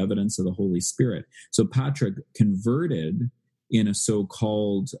wonderful. It's evidence of the Holy Spirit. So Patrick converted in a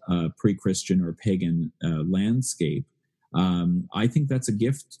so-called pre-Christian or pagan landscape. I think that's a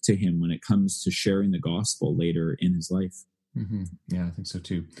gift to him when it comes to sharing the gospel later in his life. Mm-hmm. Yeah, I think so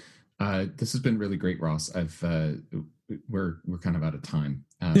too. This has been really great, Ross. We're kind of out of time.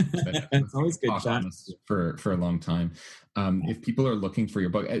 It's always good chat for a long time. If people are looking for your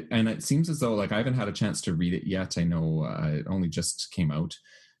book, and it seems as though, like, I haven't had a chance to read it yet. I know it only just came out,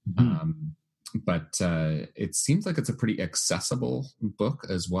 but it seems like it's a pretty accessible book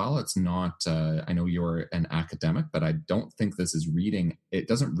as well. It's not. I know you're an academic, but I don't think this is reading. It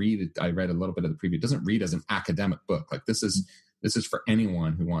doesn't read. I read a little bit of the preview. It doesn't read as an academic book. Like, this is for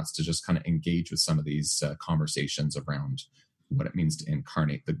anyone who wants to just kind of engage with some of these conversations around what it means to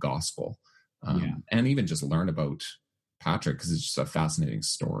incarnate the gospel, and even just learn about Patrick, because it's just a fascinating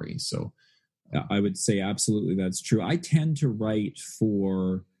story. So I would say absolutely that's true. I tend to write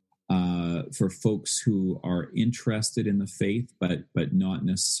for folks who are interested in the faith, but not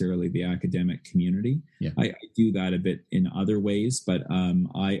necessarily the academic community. Yeah. I do that a bit in other ways, but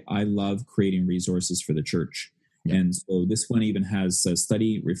I love creating resources for the church. Yeah. And so this one even has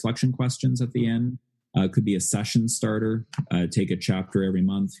study reflection questions at the end. Could be a session starter. Take a chapter every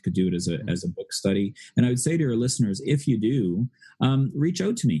month. You could do it as a book study. And I would say to your listeners, if you do, reach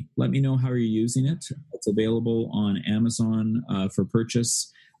out to me. Let me know how you're using it. It's available on Amazon for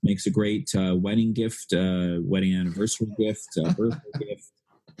purchase. Makes a great wedding gift, wedding anniversary gift, birthday gift,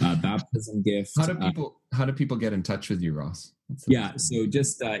 baptism gift. How do people get in touch with you, Ross? Yeah, so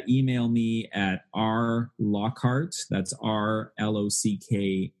just email me at rlockhart, that's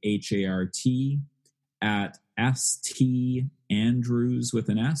RLOCKHART, at standrews with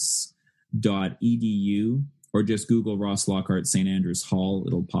an s.edu, or just Google Ross Lockhart St. Andrews Hall.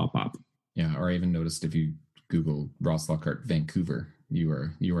 It'll pop up. Yeah, or I even noticed if you Google Ross Lockhart Vancouver, you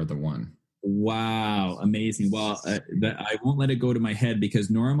are the one. Wow, amazing. Well, I won't let it go to my head,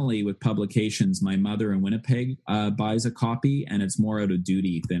 because normally with publications, my mother in Winnipeg buys a copy, and it's more out of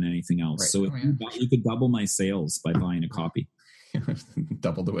duty than anything else. Right. So you could double my sales by buying a copy.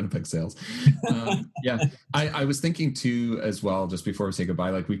 Double the Winnipeg sales. Yeah, I was thinking too as well, just before we say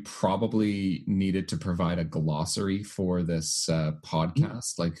goodbye, like, we probably needed to provide a glossary for this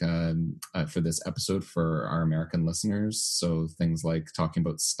podcast, like for this episode for our American listeners. So things like talking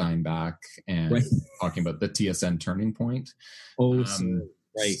about Steinbach and talking about the TSN turning point. Oh,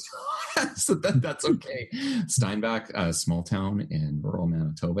 right. So that's okay. Steinbach, a small town in rural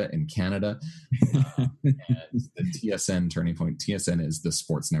Manitoba in Canada. And the TSN turning point. TSN is the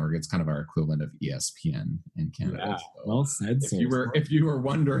sports network. It's kind of our equipment of ESPN in Canada. Yeah, well said. If you were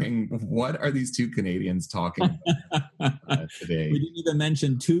wondering, what are these two Canadians talking about today? We didn't even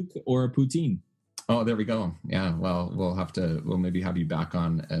mention Tuke or Poutine. Oh, there we go. Yeah, well, we'll maybe have you back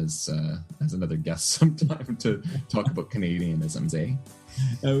on as another guest sometime to talk about Canadianisms, eh?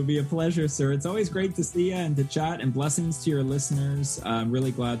 That would be a pleasure, sir. It's always great to see you and to chat, and blessings to your listeners. I'm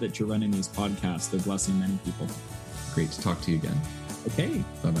really glad that you're running these podcasts. They're blessing many people. Great to talk to you again. Okay.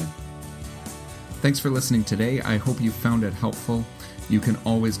 Bye-bye. Thanks for listening today. I hope you found it helpful. You can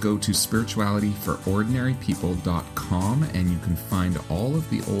always go to spiritualityforordinarypeople.com, and you can find all of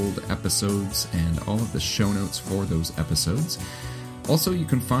the old episodes and all of the show notes for those episodes. Also, you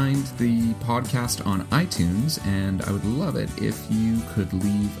can find the podcast on iTunes, and I would love it if you could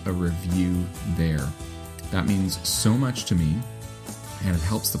leave a review there. That means so much to me, and it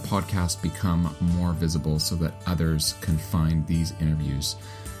helps the podcast become more visible so that others can find these interviews.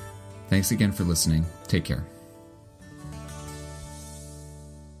 Thanks again for listening. Take care.